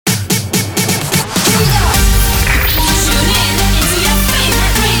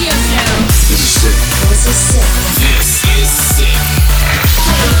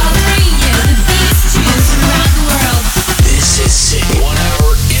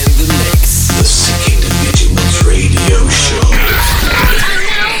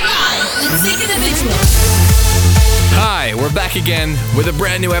back again with a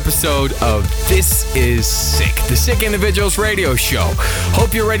brand new episode of This Is Sick, the Sick Individuals radio show.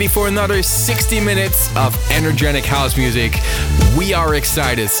 Hope you're ready for another 60 minutes of energetic house music. We are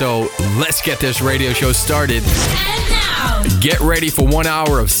excited, so let's get this radio show started. And now, get ready for 1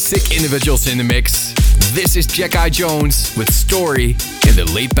 hour of sick individuals in the mix. This is Jacki Jones with Story in the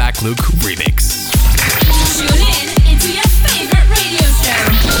Laid Back Luke remix. tune in into your favorite radio show.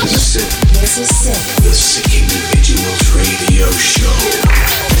 This is Sick. This is Sick. The Sick Individuals radio show.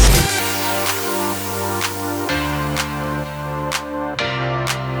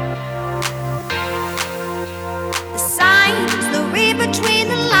 Between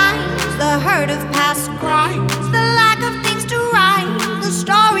the lines, the hurt of past crimes, the lack of things to write, the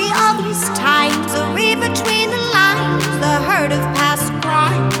story of his times. The read between the lines, the hurt of past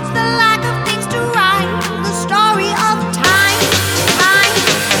crimes, the lack of things to write, the story of time.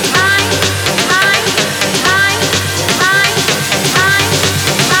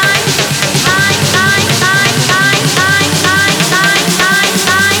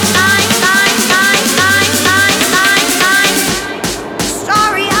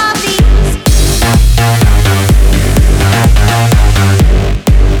 Story of these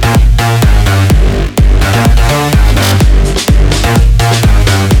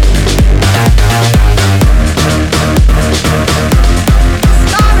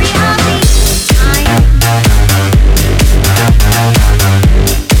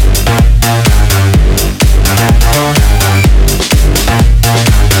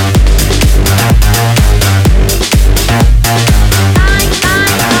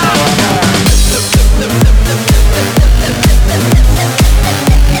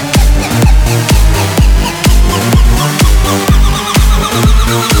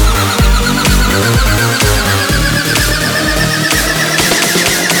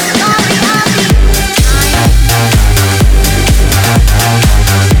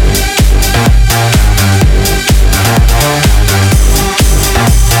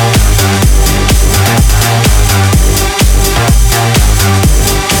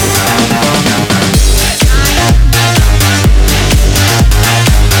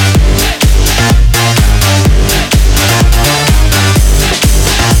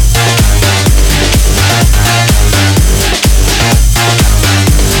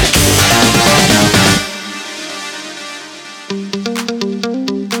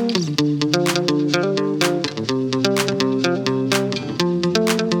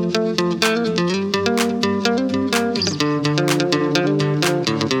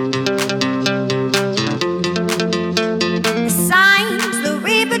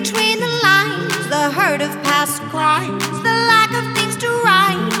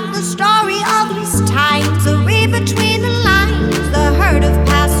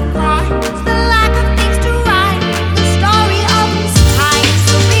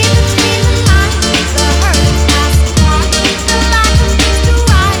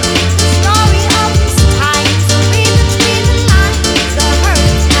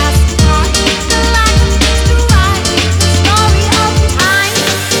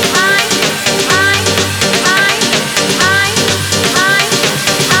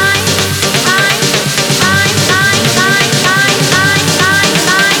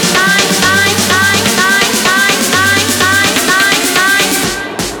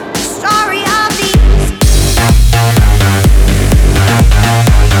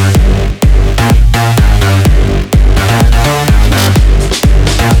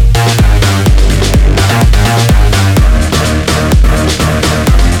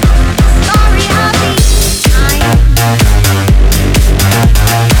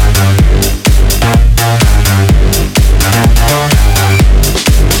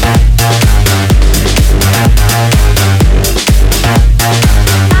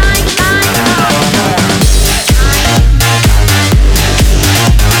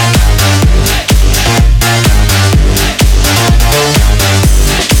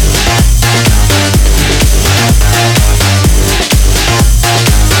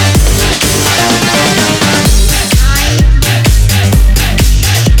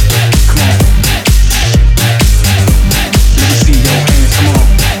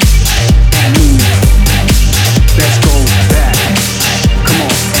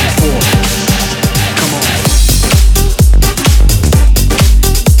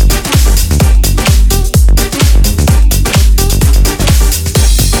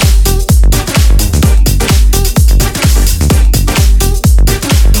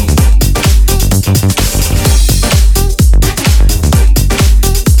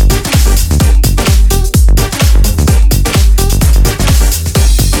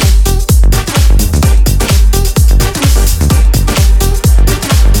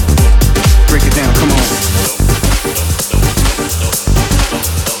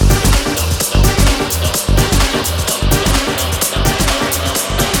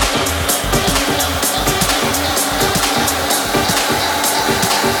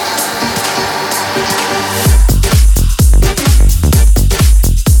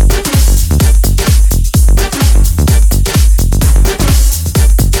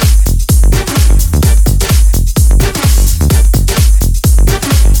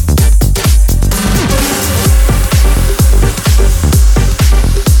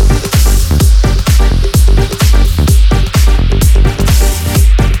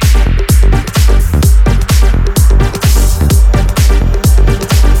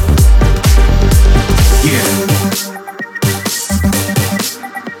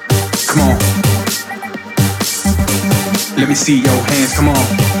Let me see your hands, come on.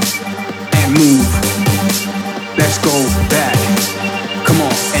 And move. Let's go back. Come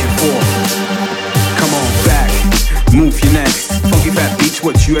on, and forth. Come on, back. Move your neck. Funky fat beach,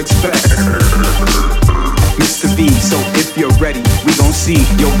 what you expect? Mr. V, so if you're ready, we gon' see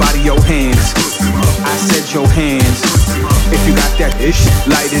your body, your hands. I said your hands. If you got that ish,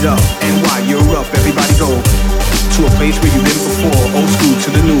 light it up. And while you're up, everybody go to a place where you've been before. Old school to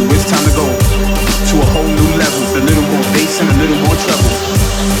the new, it's time to go to a whole new level. A little more bass and a little more treble.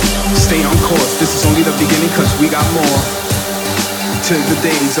 Stay on course, this is only the beginning, cause we got more. To the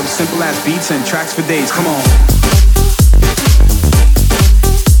days of simple ass beats and tracks for days, come on.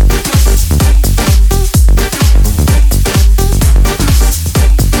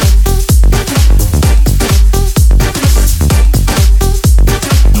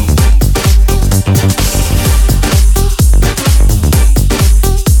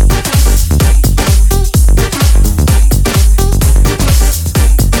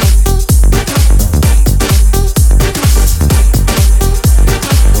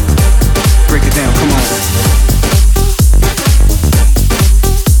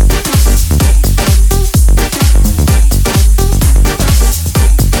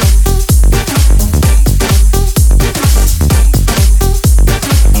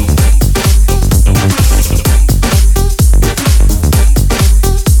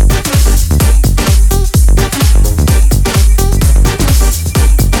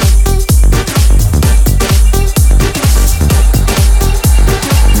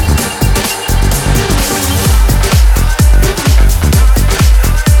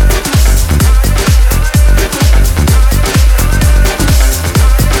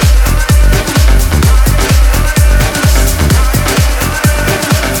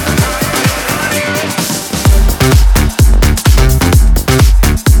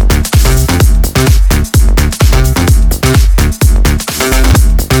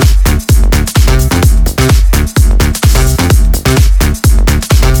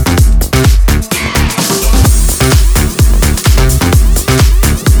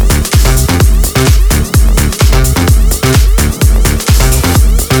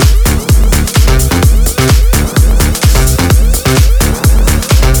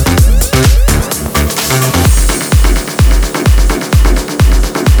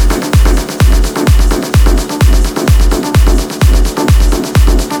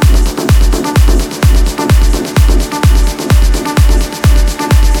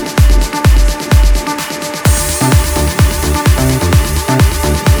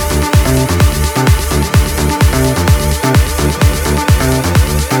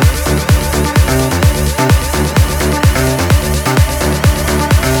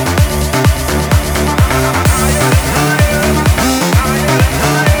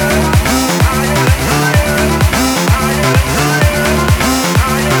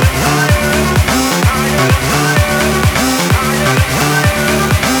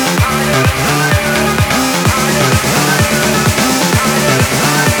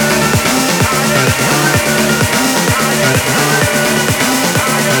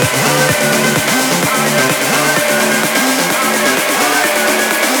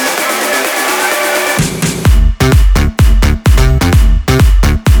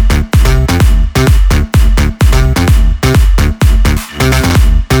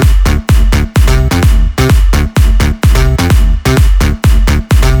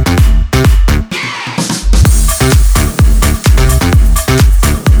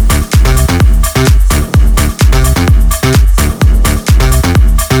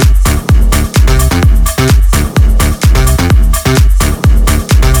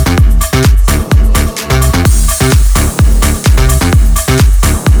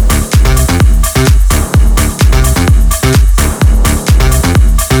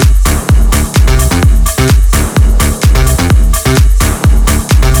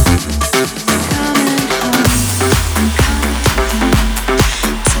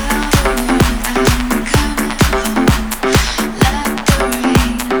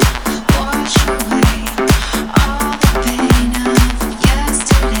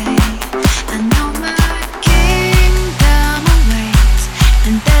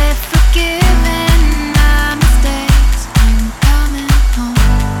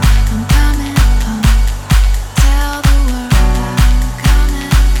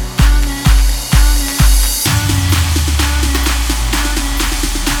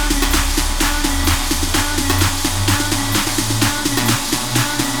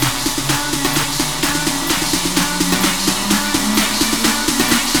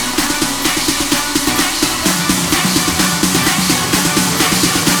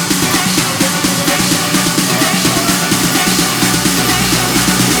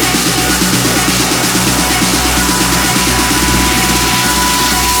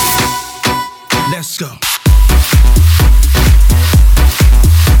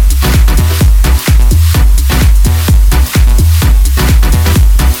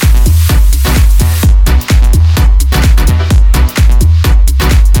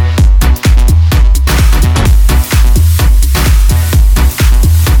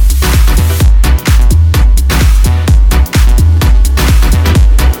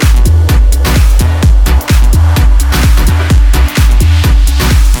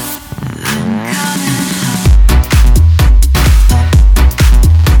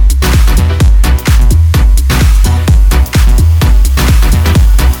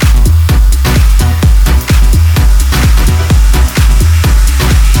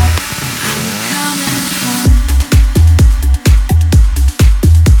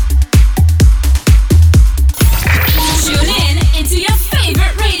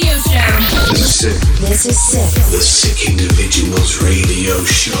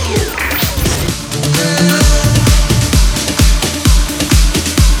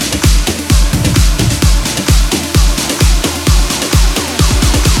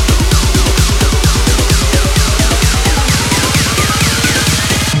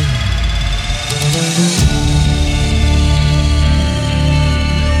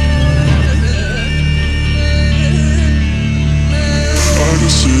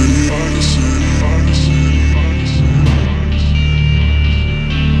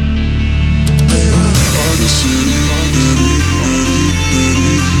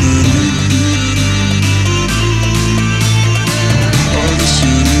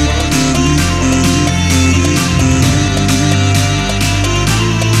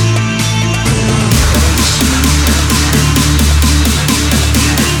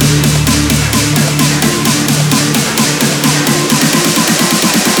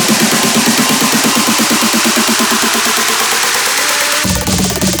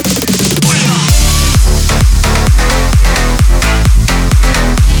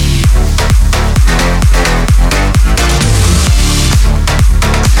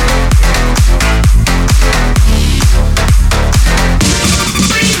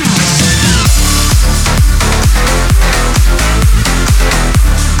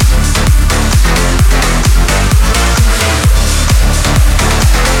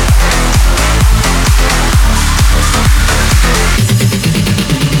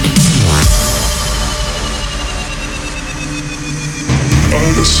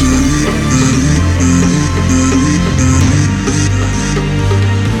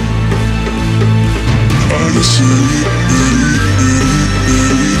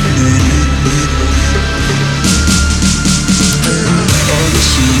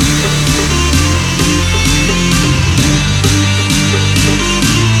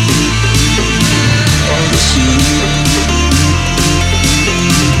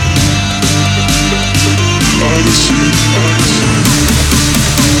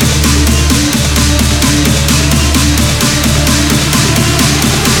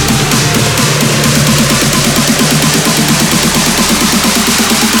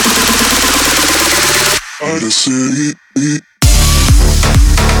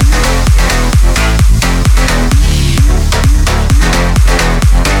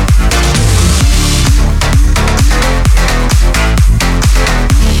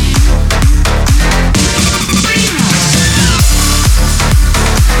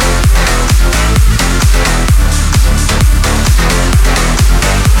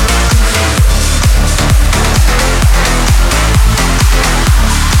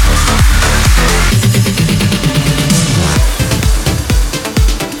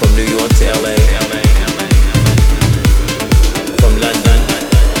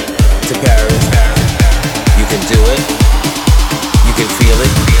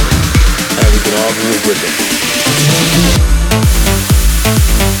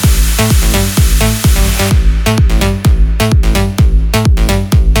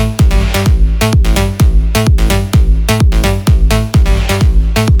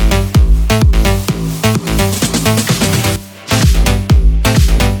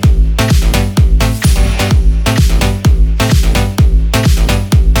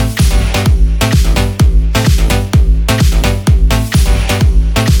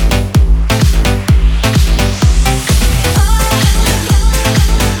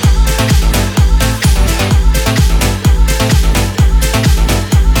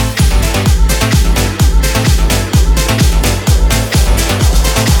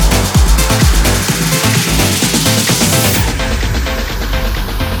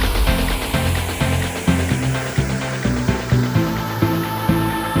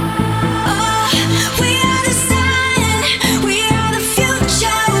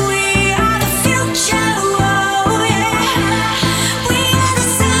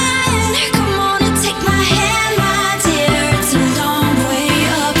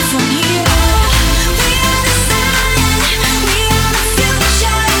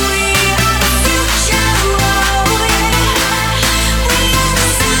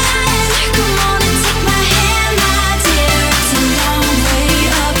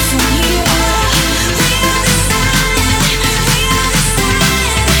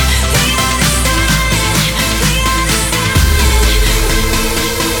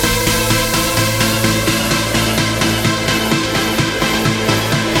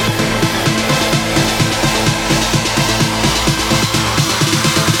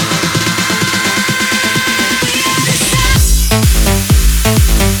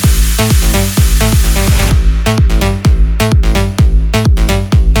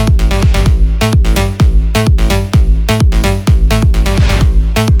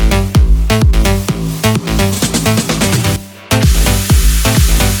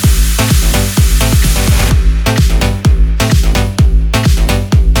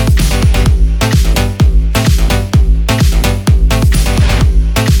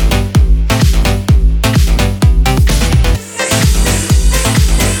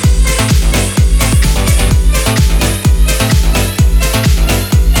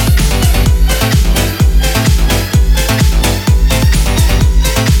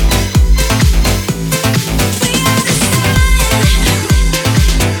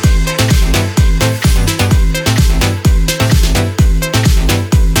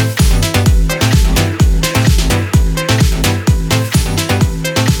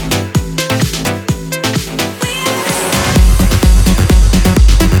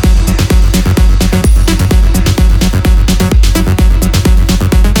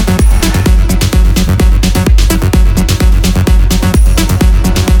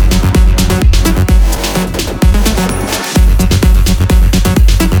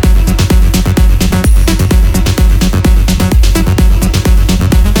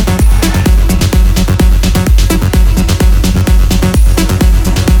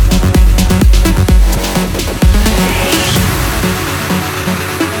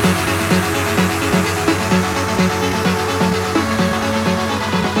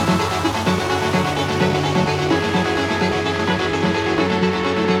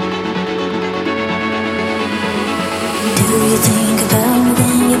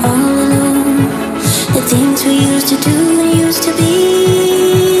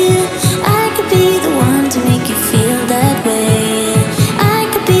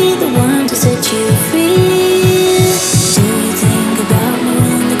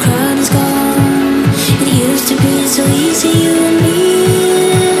 so easy, you and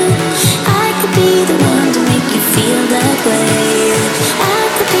me. I could be the one to make you feel that way. I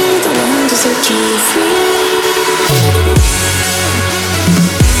could be the one to set you free.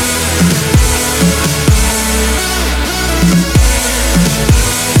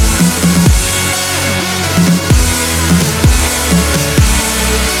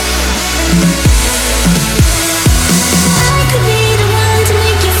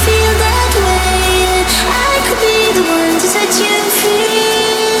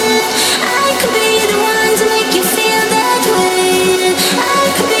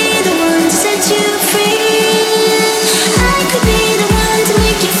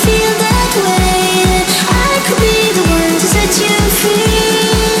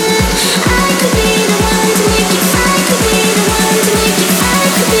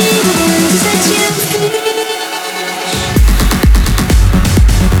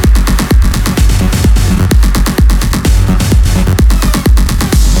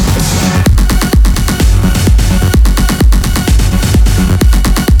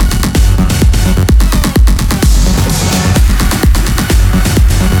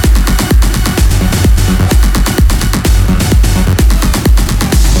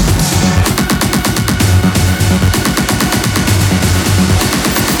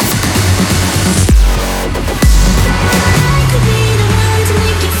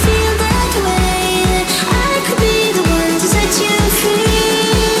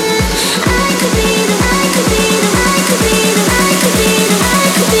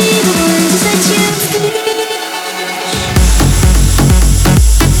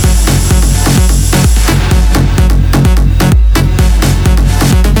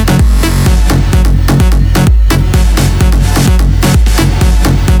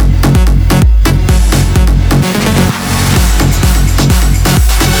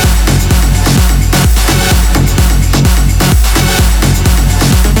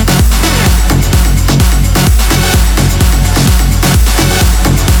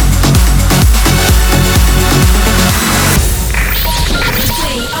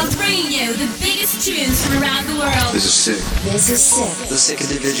 The Sick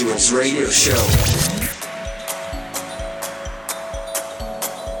Individuals Radio Show.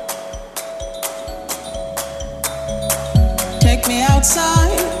 Take me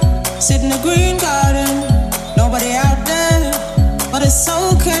outside, sit in a green garden. Nobody out there, but it's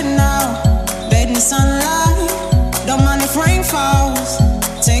okay now. Bathe in the sunlight, don't mind if rain falls.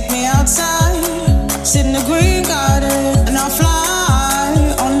 Take me outside, sit in a green garden, and I'll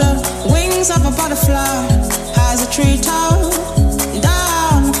fly on the wings of a butterfly. High as a treetop,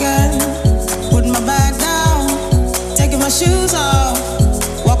 down again. Putting my bag down, taking my shoes off,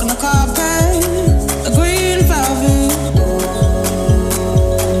 walking the carpet, a green velvet.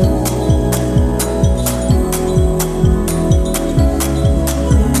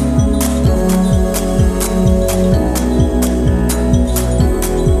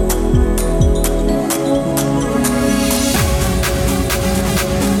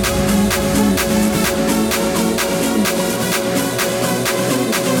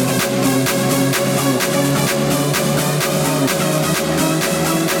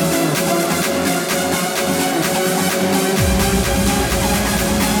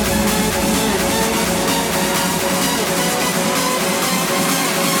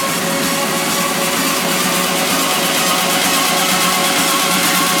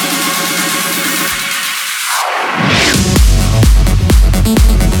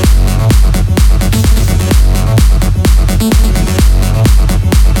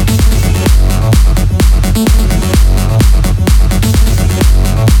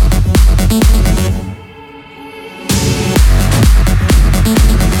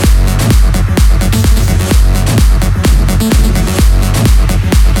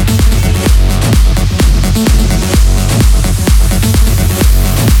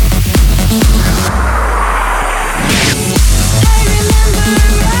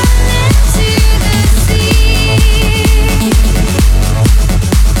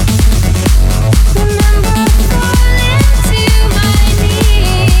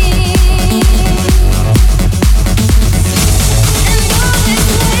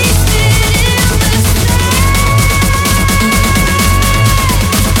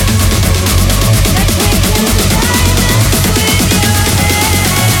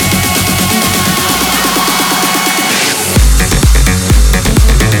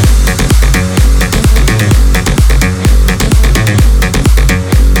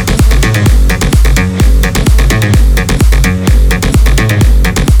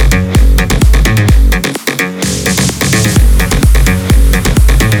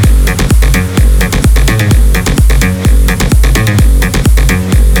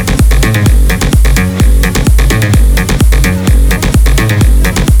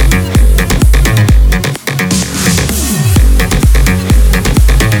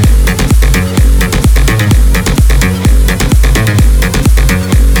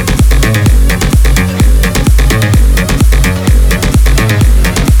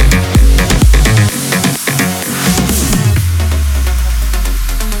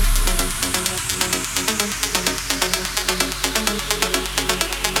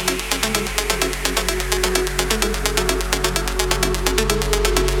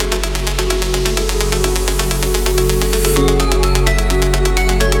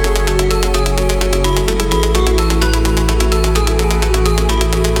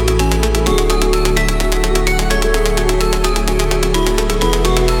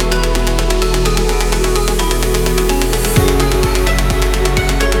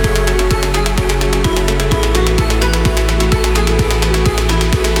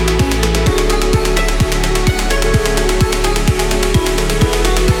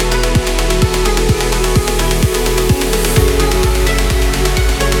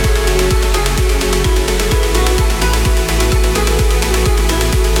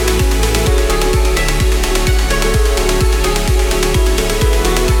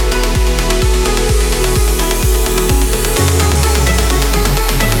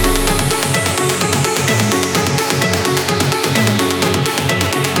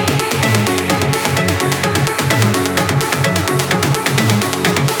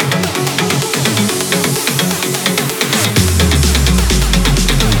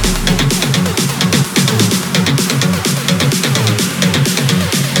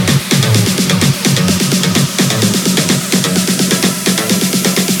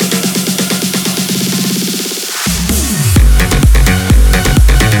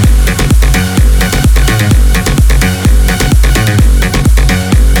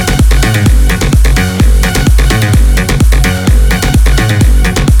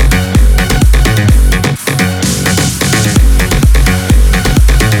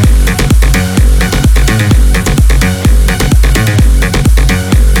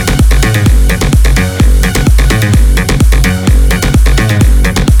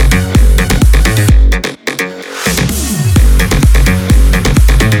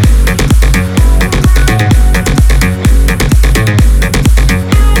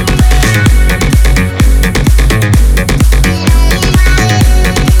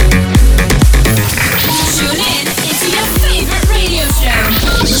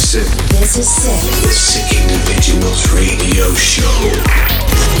 This is Sick. The Sick Individuals Radio Show.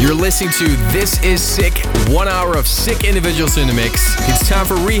 You're listening to This Is Sick, 1 hour of sick individuals in the mix. It's time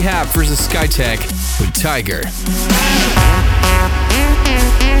for Rehab versus Skytech with Tiger.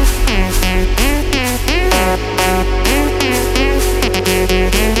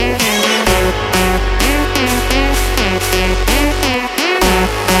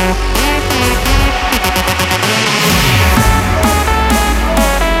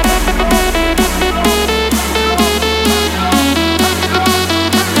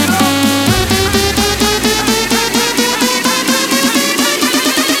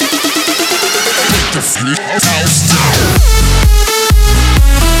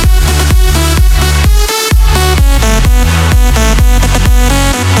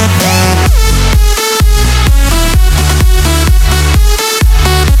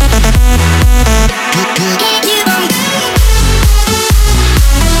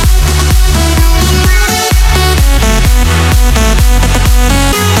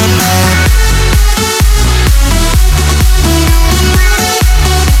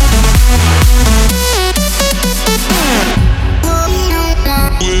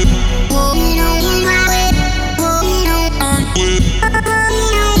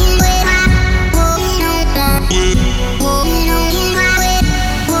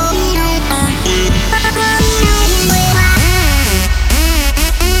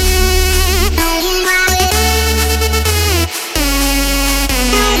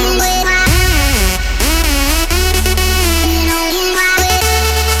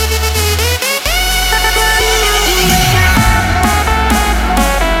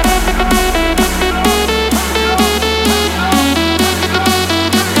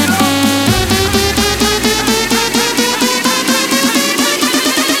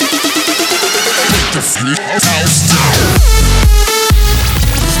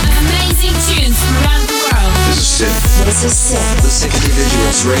 Amazing tunes from around the world. This is Sick. This is Sick. The Sick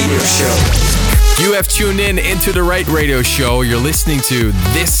Individuals Radio Show. You have tuned in into the right radio show. You're listening to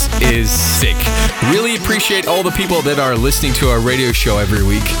This Is Sick. Really appreciate all the people that are listening to our radio show every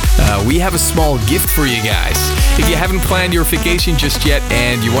week. We have a small gift for you guys. If you haven't planned your vacation just yet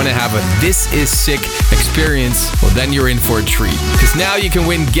and you want to have a This Is Sick experience, well, then you're in for a treat. Because now you can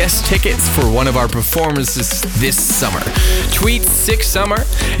win guest tickets for one of our performances this summer. Tweet Sick Summer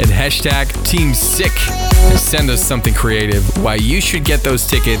and hashtag Team Sick and send us something creative why you should get those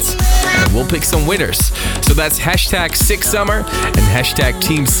tickets, and we'll pick some winners. So that's hashtag Sick Summer and hashtag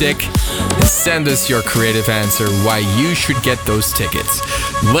Team Sick, and send us your creative answer why you should get those tickets.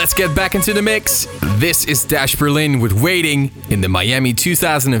 Let's get back into the mix. This is Dash Berlin with Waiting in the Miami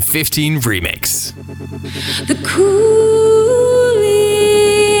 2015 remix. The cooling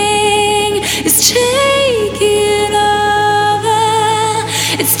is taking over.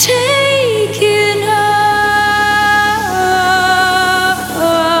 It's taking hold.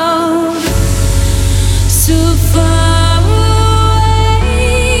 So far away,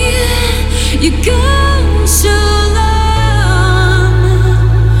 you go so long.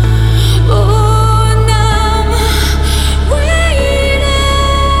 Oh, and I'm waiting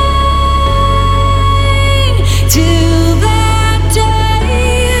till that day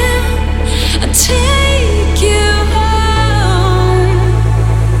I take you home.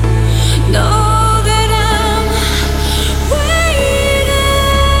 No.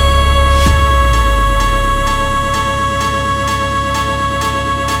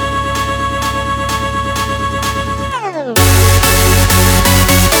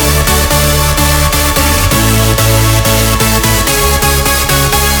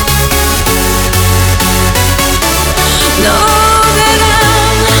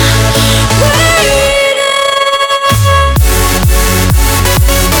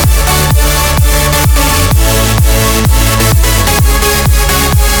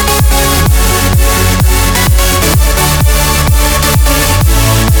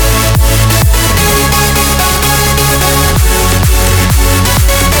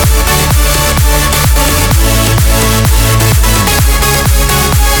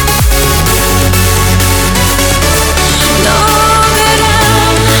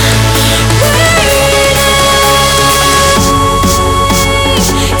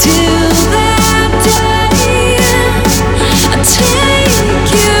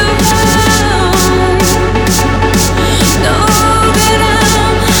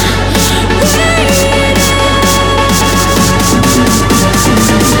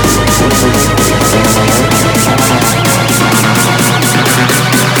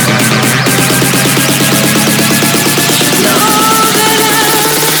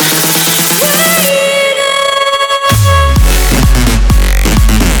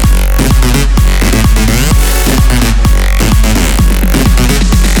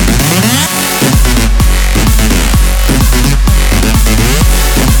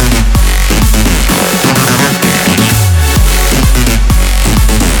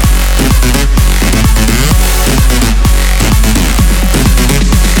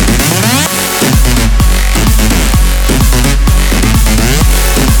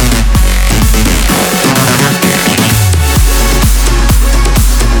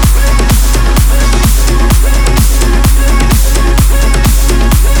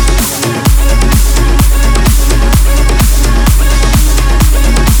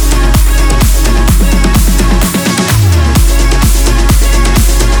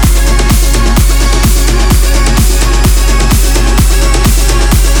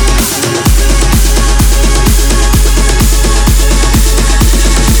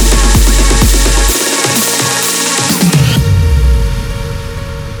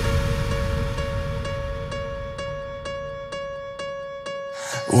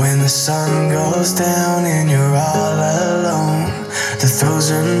 When the sun goes down and you're all alone, the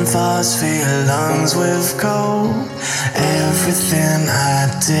frozen thoughts fill your lungs with cold. Everything I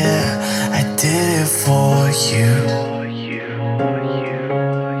did it for you.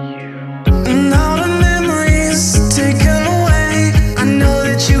 And all the memories taken away. I know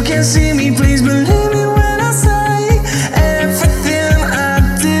that you can see me, please believe me when I say everything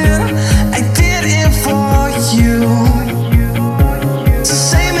I did it for you. So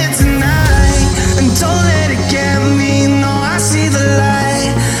save me tonight and don't let it get me. No, I see the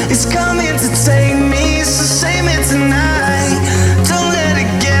light, it's coming to take me. So save me tonight, don't let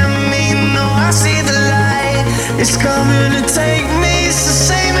it get me. No, I see the light, it's coming to take me. So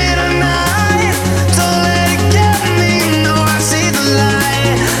save me tonight, don't let it get me. No, I see the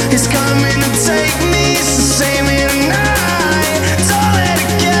light, it's coming to take me. So save me tonight, don't let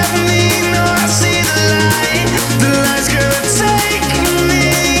it get me. No, I see the light, the light's gonna take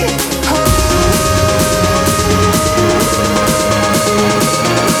me home.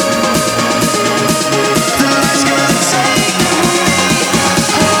 The light's gonna take me home.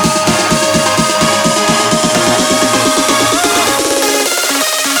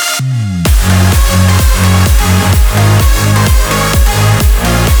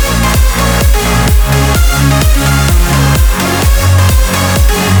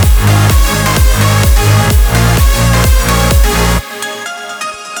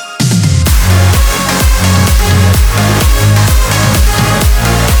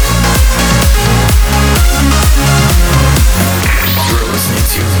 You're listening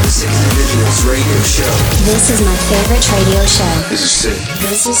to the Sick Individuals Radio Show. This is my favorite radio show. This is sick.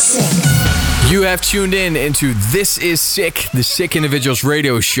 This is sick. You have tuned in into This Is Sick, the Sick Individuals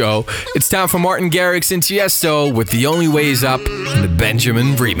Radio Show. It's time for Martin Garrix and Tiesto with The Only Way Is Up in the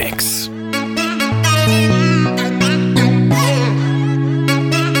Benjamin remix.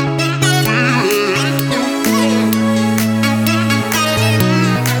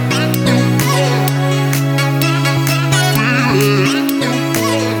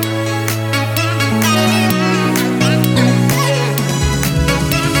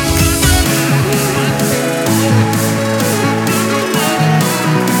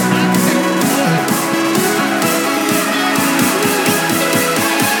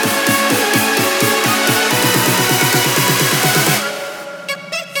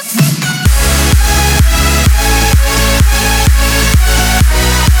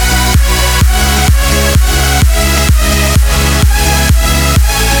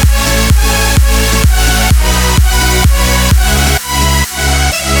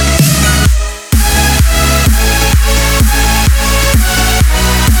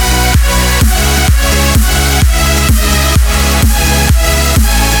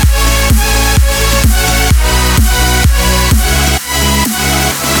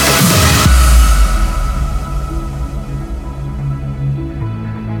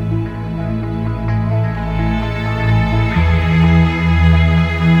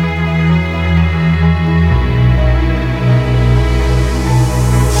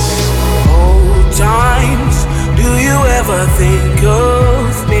 Old times, do you ever think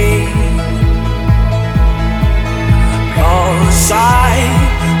of me? Your side,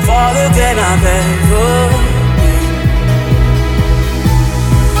 farther than I've ever been.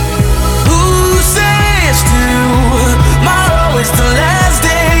 Who says tomorrow is the last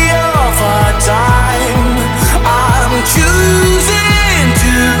day of our time? I'm choosing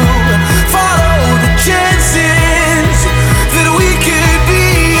to follow the chances that we could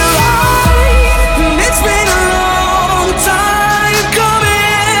be alive. And it's been a long time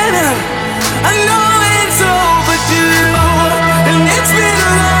coming. I know it's overdue. And it's been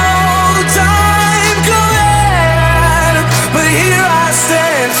a long time coming.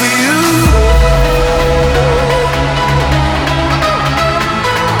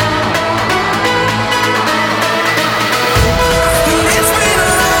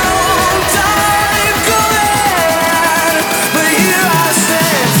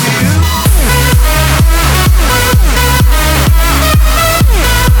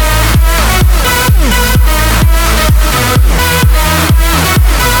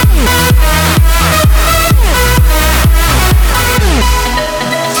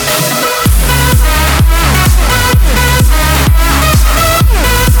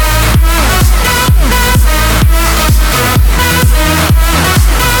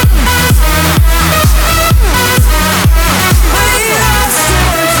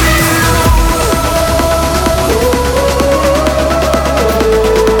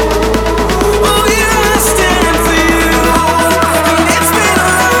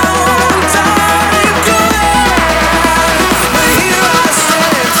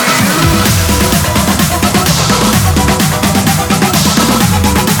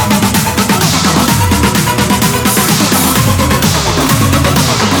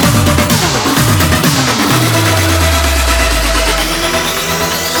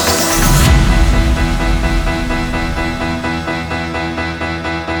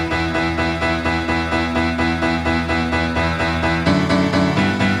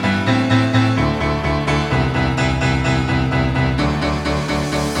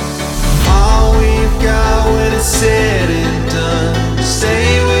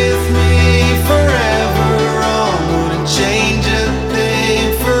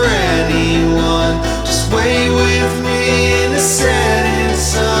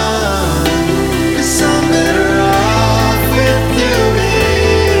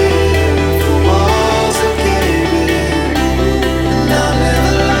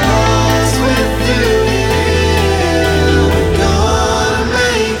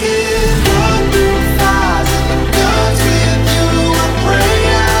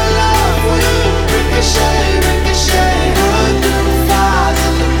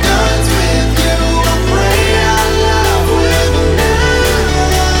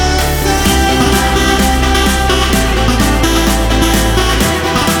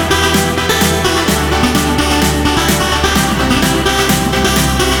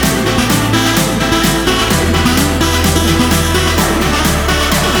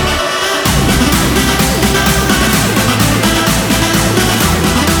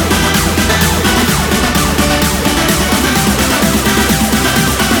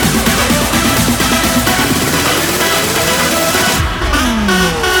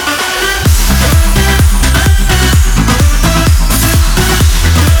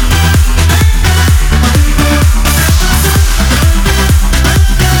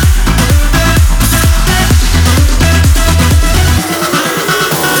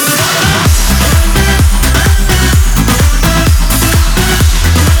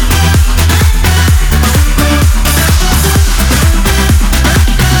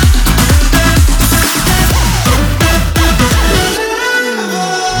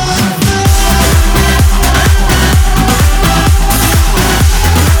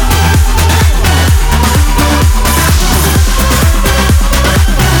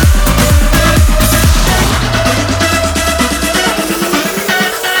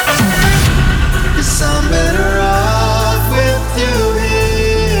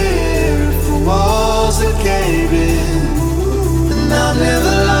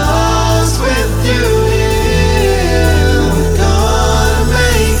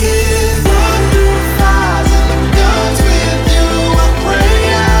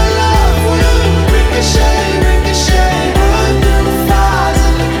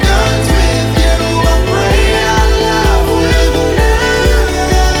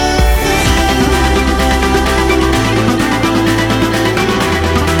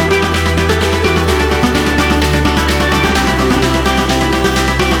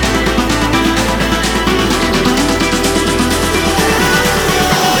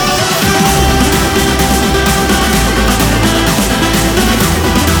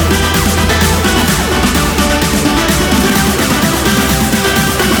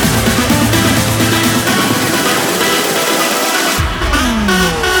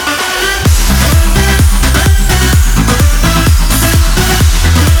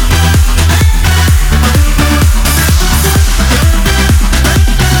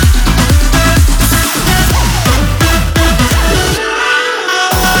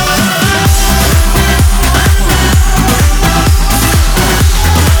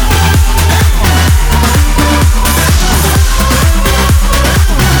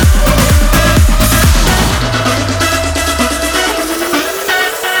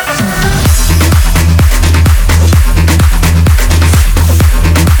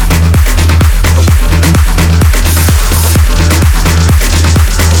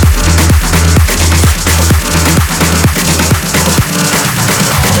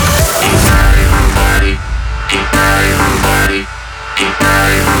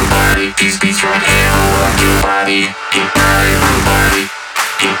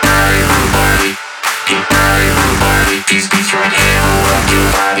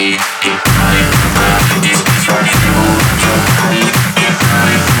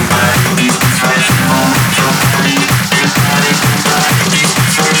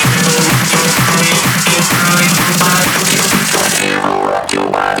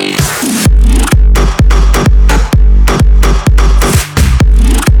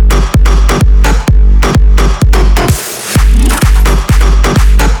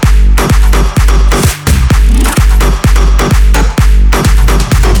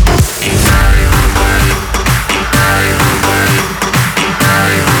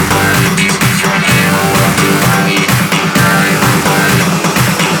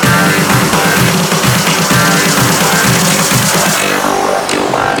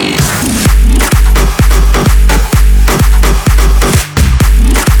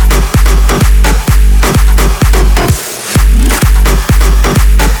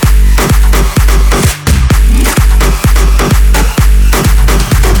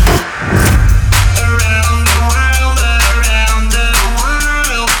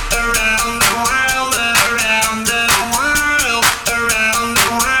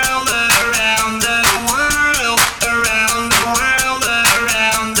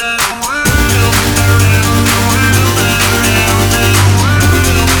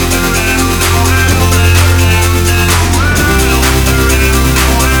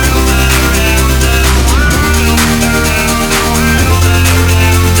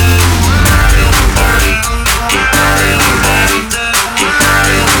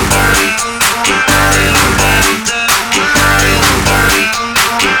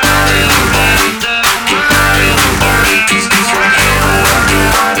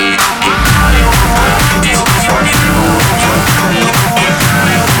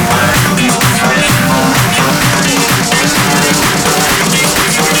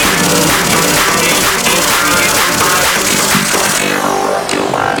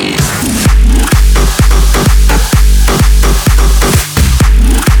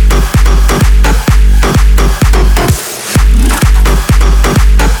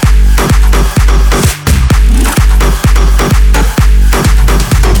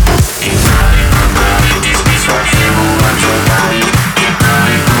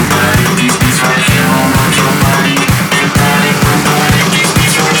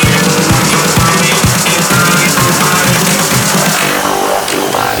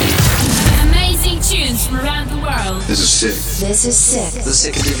 This is Sick. The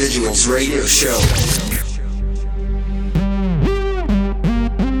Sick Individuals Radio Show.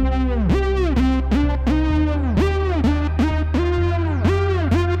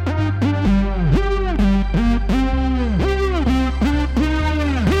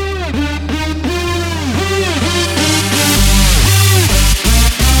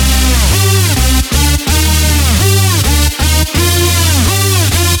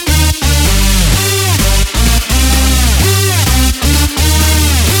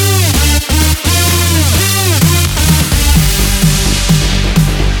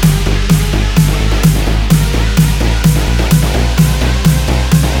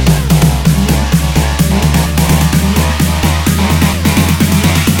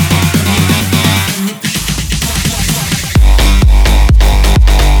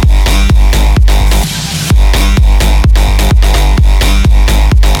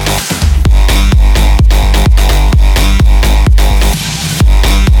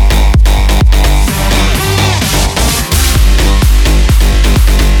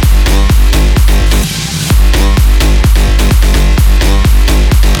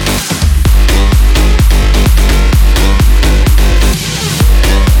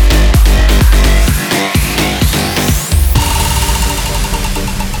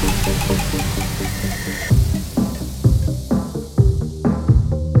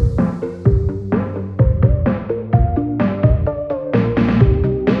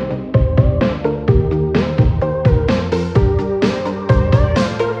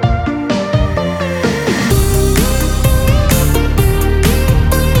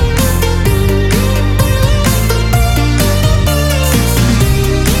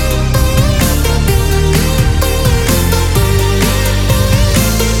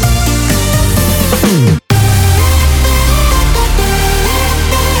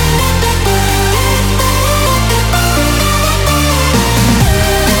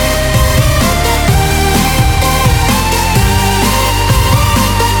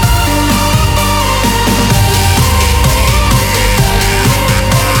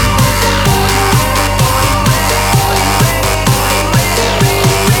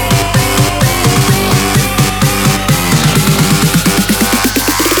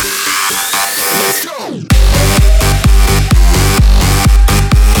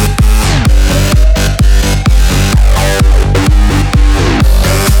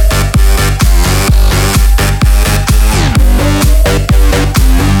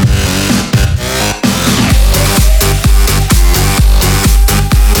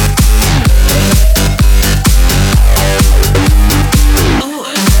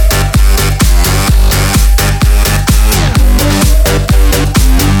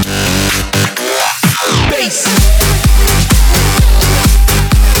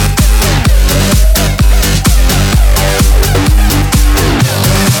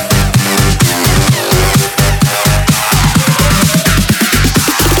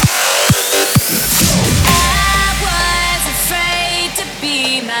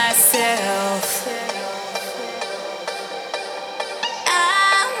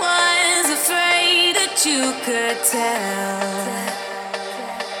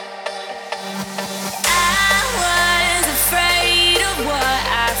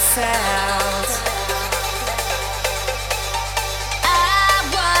 felt. I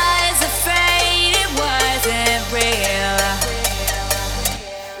was afraid it wasn't real,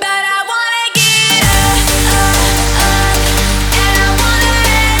 but I wanna get up, and I wanna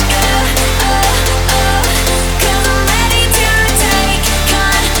let go, 'cause I'm ready to take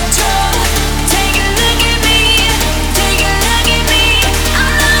control. Take a look at me, take a look at me.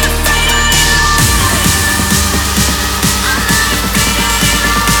 I'm not afraid anymore. I'm not afraid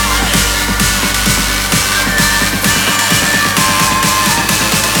anymore.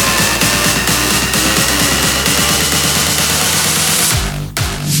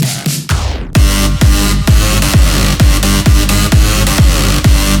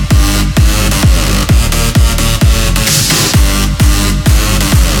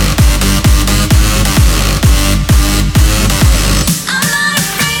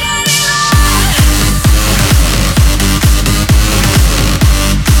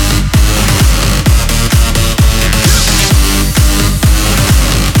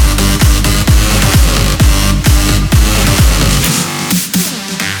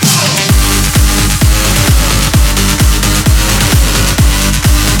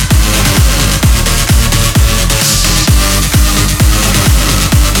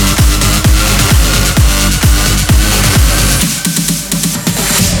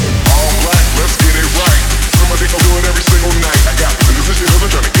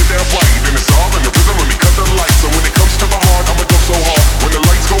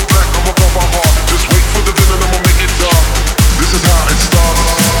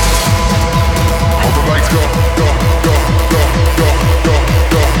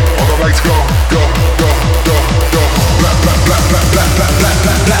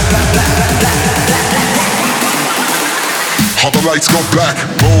 All the lights go black,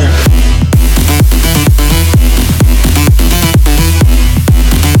 boom.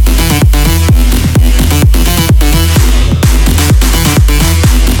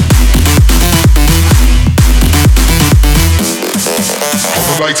 All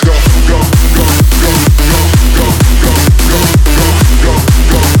the lights go, go, go, go, go, go, go, go, go, go, go,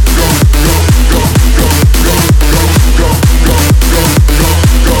 go, go, go, go, go, go,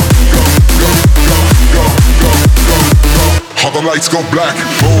 go, all the lights go black,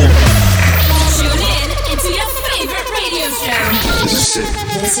 boom. Tune in into your favorite radio show.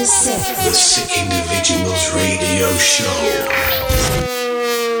 This is Sick. The Sick Individuals Radio Show.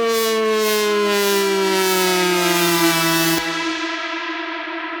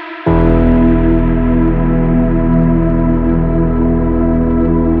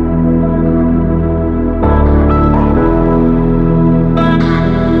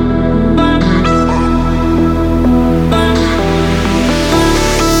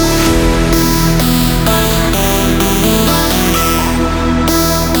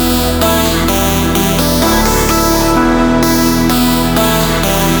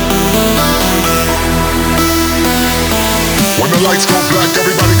 Lights go black,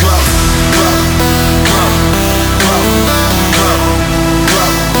 everybody clap, clap, clap, clap, clap,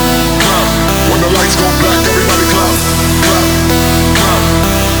 clap, clap. When the lights go black, everybody clap, clap, clap,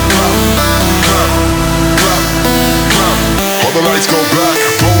 clap, clap, clap, clap. All the lights go black,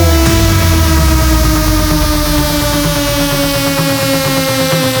 boom.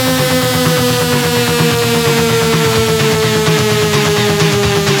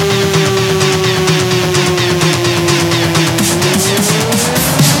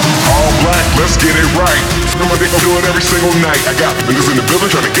 Let's get it right. Remember they gon' do it every single night. I got niggas in the building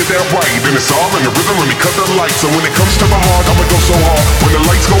trying to get that right. Then it's all in the rhythm, let me cut the lights. So when it comes to my heart, I'ma go so hard. When the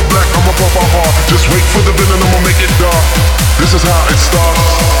lights go black, I'ma pump my heart. Just wait for the villain, I'ma make it dark. This is how it starts.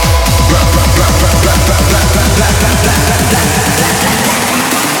 Black, black, black, black, black, black, black, black, black, black, black, black.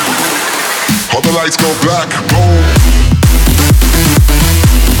 All the lights go black, boom.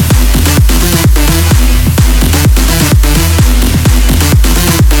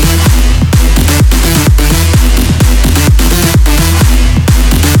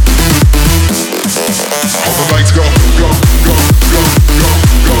 Lights go, go, go, go, go, go,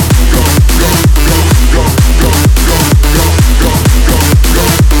 go, go, go, go, go, go, go, go, go,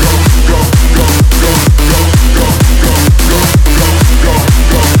 go, go,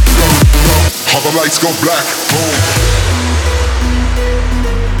 go, all the lights go black, boom.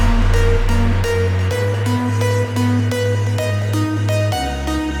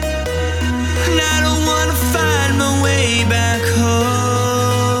 And I don't wanna find my way back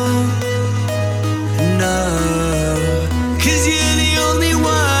home. No, 'cause you're the only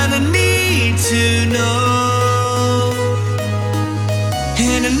one I need to know.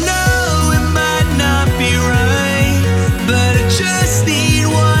 And I know it might not be right, but I just need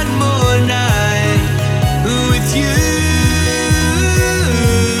one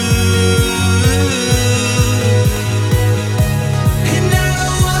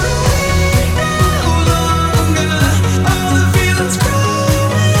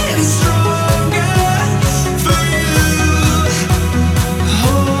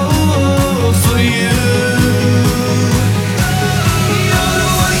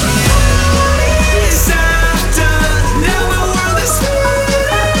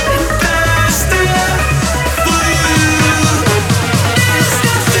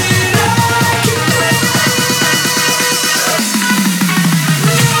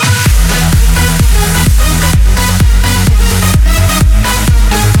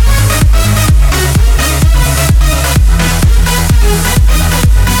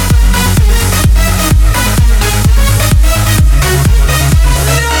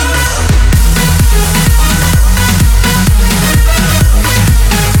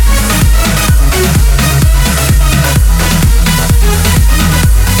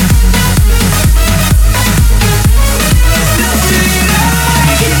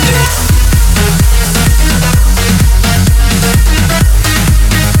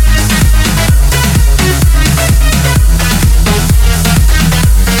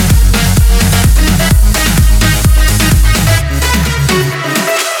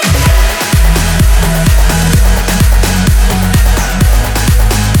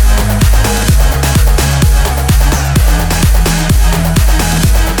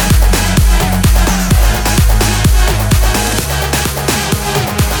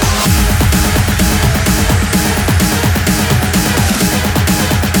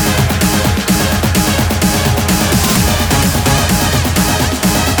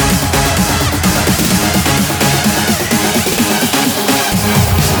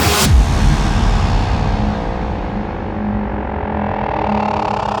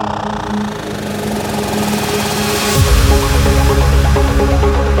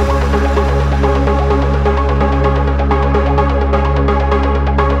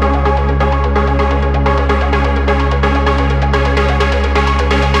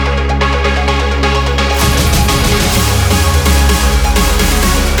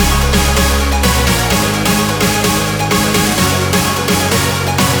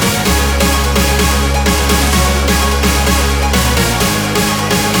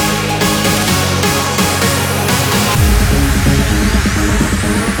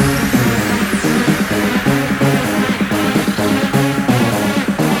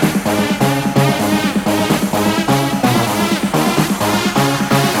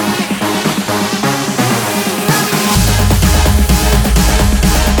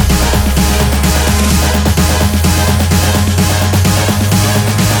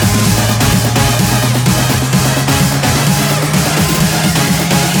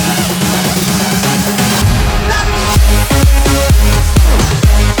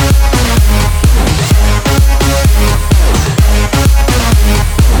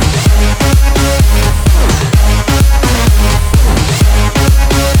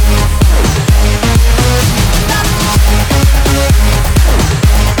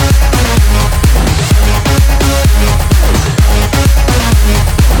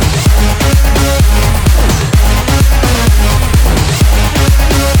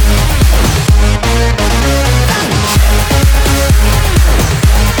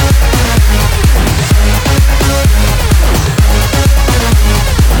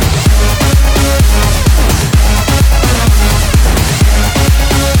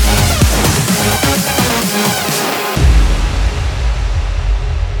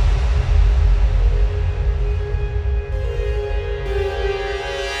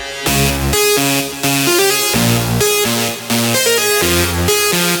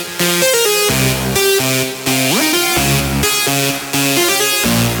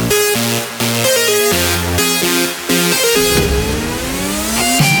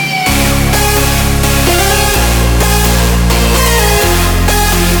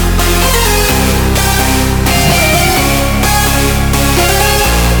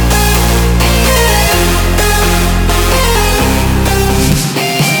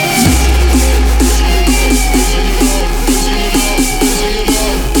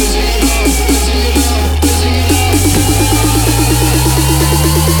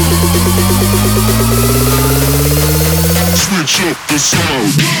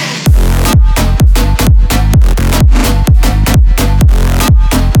sound.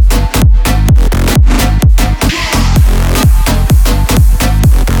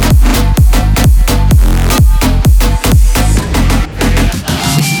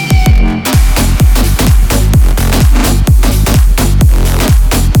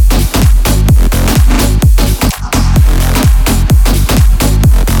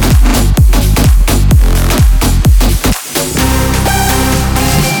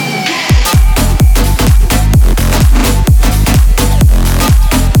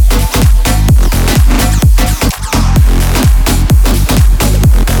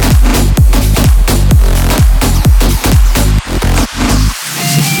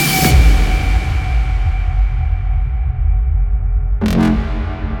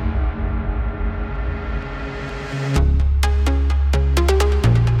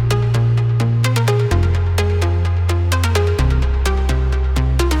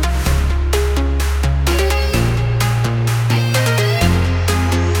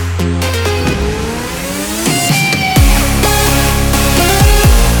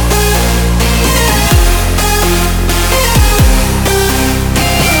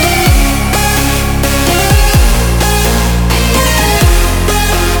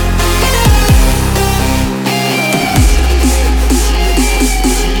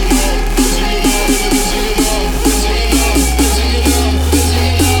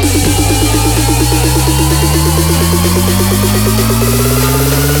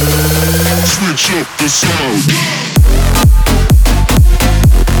 Switch up the sound.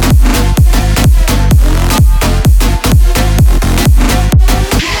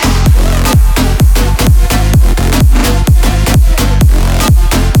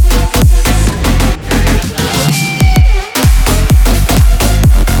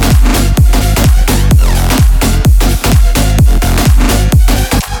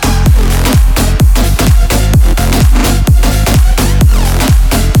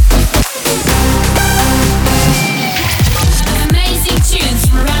 Amazing tunes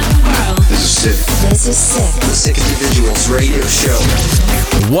from around the world. This is sick. This is sick. The Sick Individuals Radio Show.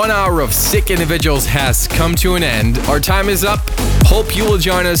 1 hour of Sick Individuals has come to an end. Our time is up. Hope you will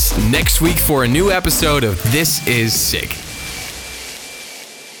join us next week for a new episode of This Is Sick.